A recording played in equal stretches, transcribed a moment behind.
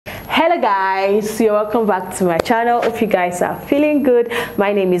Hello guys, you're welcome back to my channel. Hope you guys are feeling good.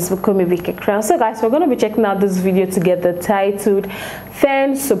 My name is Bukomi Bikekran. So guys, we're going to be checking out this video together titled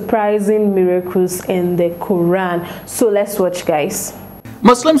 10 Surprising Miracles in the Quran. So let's watch, guys.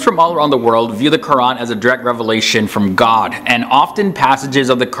 Muslims from all around the world view the Quran as a direct revelation from God, and often passages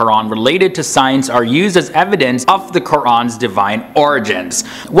of the Quran related to science are used as evidence of the Quran's divine origins.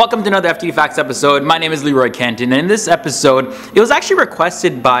 Welcome to another FTD Facts episode. My name is Leroy Kenton, and in this episode, it was actually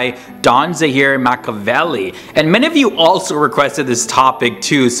requested by Don Zahir Machiavelli, and many of you also requested this topic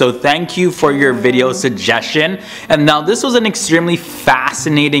too, so thank you for your video suggestion. And now this was an extremely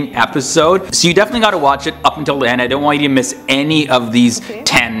fascinating episode, so you definitely got to watch it up until the end. I don't want you to miss any of these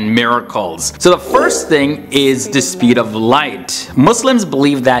 10 miracles. So the first thing is the speed of light. Muslims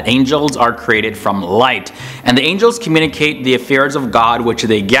believe that angels are created from light, and the angels communicate the affairs of God, which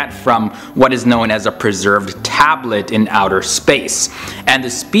they get from what is known as a preserved tablet in outer space. And the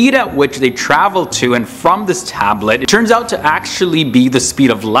speed at which they travel to and from this tablet, it turns out to actually be the speed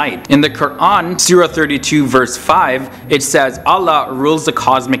of light. In the Quran, Surah 32 verse 5, it says, Allah rules the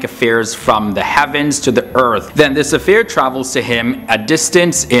cosmic affairs from the heavens to the earth. Then this affair travels to him a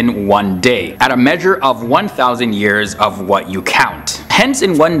distance in 1 day, at a measure of 1,000 years of what you count. Hence,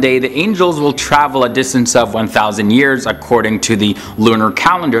 in 1 day, the angels will travel a distance of 1,000 years according to the lunar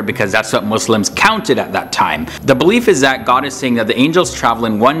calendar, because that's what Muslims counted at that time. The belief is that God is saying that the angels travel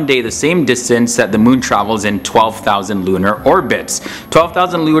in 1 day the same distance that the moon travels in 12,000 lunar orbits.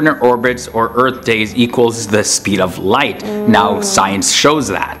 12,000 lunar orbits or Earth days equals the speed of light. Now, science shows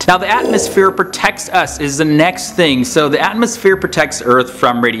that. Now, the atmosphere protects us is the next thing. So the atmosphere protects Earth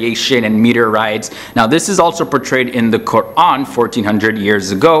from radiation and meteorites. Now, this is also portrayed in the Quran 1400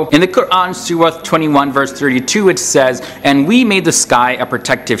 years ago. In the Quran, Surah 21 verse 32, it says, and we made the sky a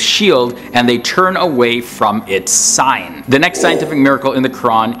protective shield, and they turn away from its sign. The next scientific miracle in the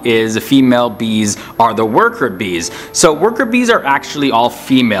Quran is the female bees are the worker bees. So worker bees are actually all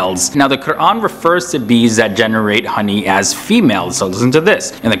females. Now, the Quran refers to bees that generate honey as females. So listen to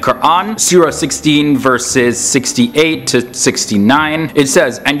this. In the Quran, Surah 16 verses 68 to 69, it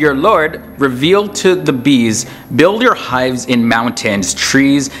says, and your Lord revealed to the bees, build your hives in mountains,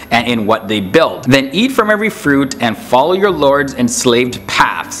 trees, and in what they build. Then eat from every fruit and follow your Lord's enslaved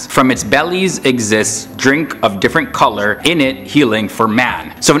paths. From its bellies exists drink of different color, in it healing for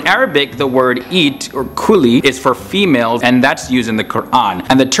man. So in Arabic, the word eat or kuli is for females, and that's used in the Quran.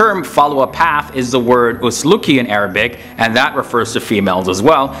 And the term follow a path is the word usluki in Arabic, and that refers to females as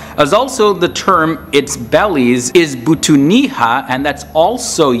well. As also the term its bellies is butuniha, and that's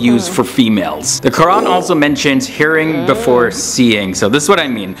also used for females. The Quran also mentions hearing before seeing. So this is what I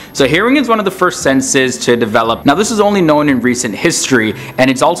mean. So hearing is one of the first senses to develop. Now, this is only known in recent history, and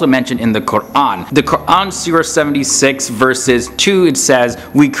it's also mentioned in the Quran. The Quran, Surah 76 verses 2, it says,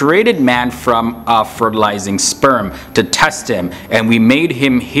 we created man from a fertilizing sperm to test him, and we made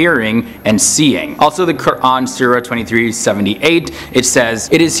him hearing and seeing. Also, the Quran, Surah 23:78, it says,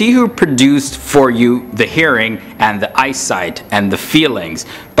 it is he who produced for you the hearing and the eyesight and the feelings,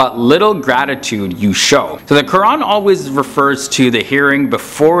 but little gratitude you show. So the Quran always refers to the hearing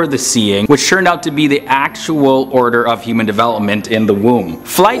before the seeing, which turned out to be the actual order of human development in the womb.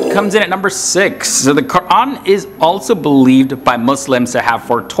 Flight comes in at number 6. So the Quran is also believed by Muslims to have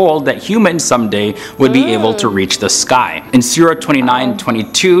foretold that humans someday would be able to reach the sky. In Surah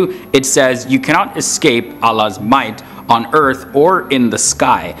 29:22, it says, you cannot escape Allah's might on earth or in the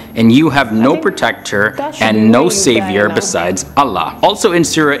sky, and you have no protector and no savior besides Allah. Also in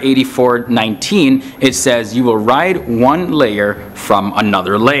Surah 84:19, it says, you will ride one layer from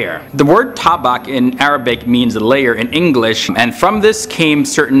another layer. The word tabak in Arabic means layer in English, and from this came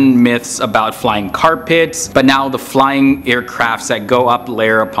certain myths about flying carpets, but now the flying aircrafts that go up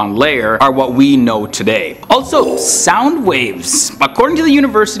layer upon layer are what we know today. Also, sound waves. According to the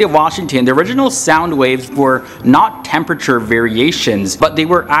University of Washington, the original sound waves were not temperature variations, but they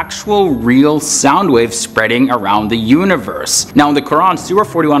were actual real sound waves spreading around the universe. Now, in the Quran, Surah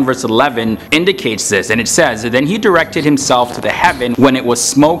 41 verse 11 indicates this, and it says, then he directed himself to the heaven when it was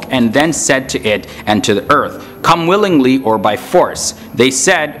smoke, and then said to it and to the earth, come willingly or by force. They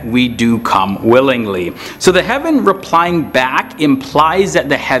said, we do come willingly. So the heaven replying back implies that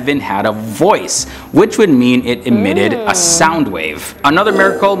the heaven had a voice, which would mean it emitted a sound wave. Another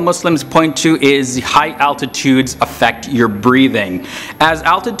miracle Muslims point to is high altitudes affect your breathing. As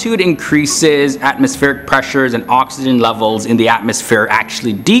altitude increases, atmospheric pressures and oxygen levels in the atmosphere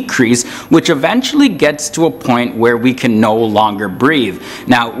actually decrease, which eventually gets to a point where we can no longer breathe.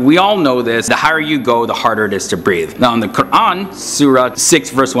 Now, we all know this. The higher you go, the harder it is to breathe. Now in the Quran, Surah 6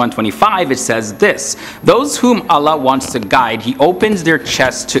 verse 125, it says this: those whom Allah wants to guide, He opens their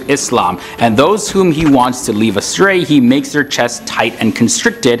chest to Islam, and those whom He wants to leave astray, He makes their chest tight and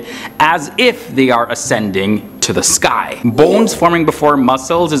constricted, as if they are ascending to the sky. Bones forming before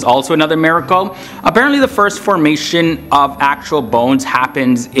muscles is also another miracle. Apparently the first formation of actual bones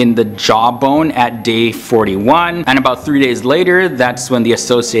happens in the jawbone at day 41, and about 3 days later, that's when the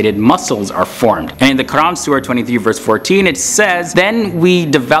associated muscles are formed. And in the Quran, Surah 23 verse 14, it says, then we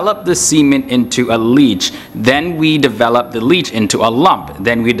develop the semen into a leech, then we develop the leech into a lump,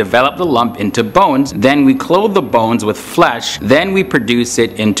 then we develop the lump into bones, then we clothe the bones with flesh, then we produce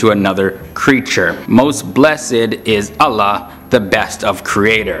it into another creature. Most blessed is Allah, the best of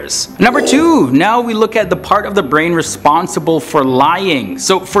creators. Number 2, now we look at the part of the brain responsible for lying.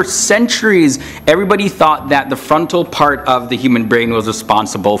 So for centuries, everybody thought that the frontal part of the human brain was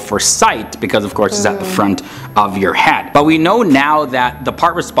responsible for sight, because of course it's at the front of your head. But we know now that the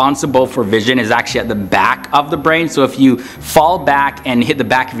part responsible for vision is actually at the back of the brain. So if you fall back and hit the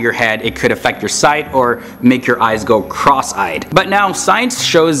back of your head, it could affect your sight or make your eyes go cross-eyed. But now science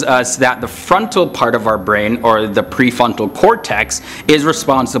shows us that the frontal part of our brain, or the prefrontal cortex, is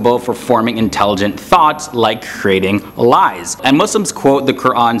responsible for forming intelligent thoughts like creating lies. And Muslims quote the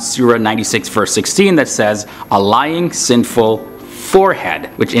Quran, Surah 96 verse 16, that says, a lying, sinful forehead,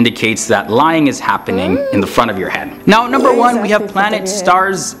 which indicates that lying is happening in the front of your head. Now, number 1, we have planets,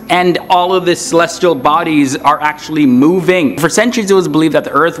 stars, and all of the celestial bodies are actually moving. For centuries, it was believed that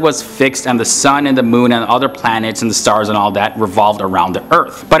the earth was fixed and the sun and the moon and other planets and the stars and all that revolved around the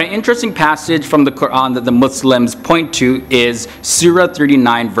earth. But an interesting passage from the Quran that the Muslims point to is Surah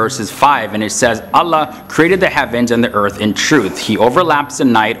 39 verses 5, and it says, Allah created the heavens and the earth in truth. He overlaps the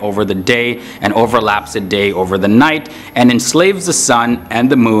night over the day and overlaps the day over the night, and enslaves the sun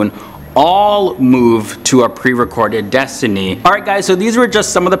and the moon. All move to a pre-recorded destiny. Alright guys, so these were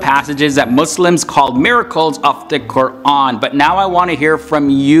just some of the passages that Muslims called miracles of the Quran. But now I want to hear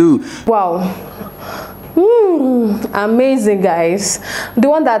from you. Wow. Amazing, guys. The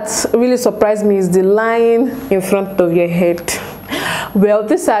one that really surprised me is the line in front of your head. Well,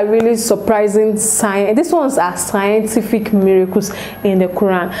 these are really surprising science. These ones are scientific miracles in the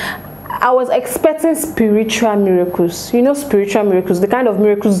Quran. I was expecting spiritual miracles, you know, spiritual miracles, the kind of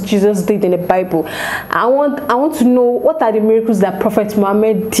miracles Jesus did in the Bible. I want to know, what are the miracles that Prophet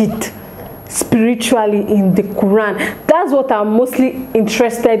Muhammad did spiritually in the Quran? That's what I'm mostly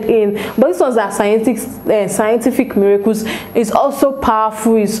interested in. But these ones are scientific miracles. It's also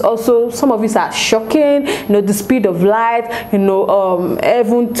powerful. It's also, some of these are shocking, you know, the speed of light, you know,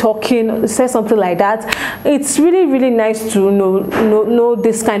 heaven talking, say something like that. It's really, really nice to know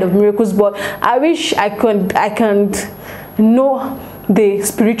this kind of miracles, but I wish I can know the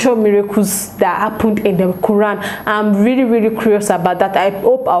spiritual miracles that happened in the Quran. I'm really, really curious about that. I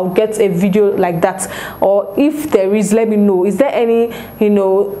hope I'll get a video like that, or if there is, let me know. Is there any, you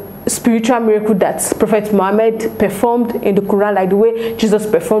know, spiritual miracle that Prophet Muhammad performed in the Quran, like the way Jesus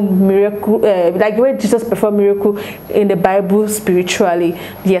performed miracle, like the way Jesus performed miracle in the Bible spiritually?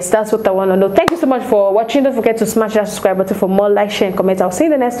 Yes, that's what I want to know. Thank you so much for watching. Don't forget to smash that subscribe button for more. Like, share, and comment. I'll see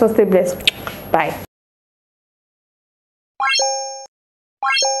you in the next one. Stay blessed. Bye.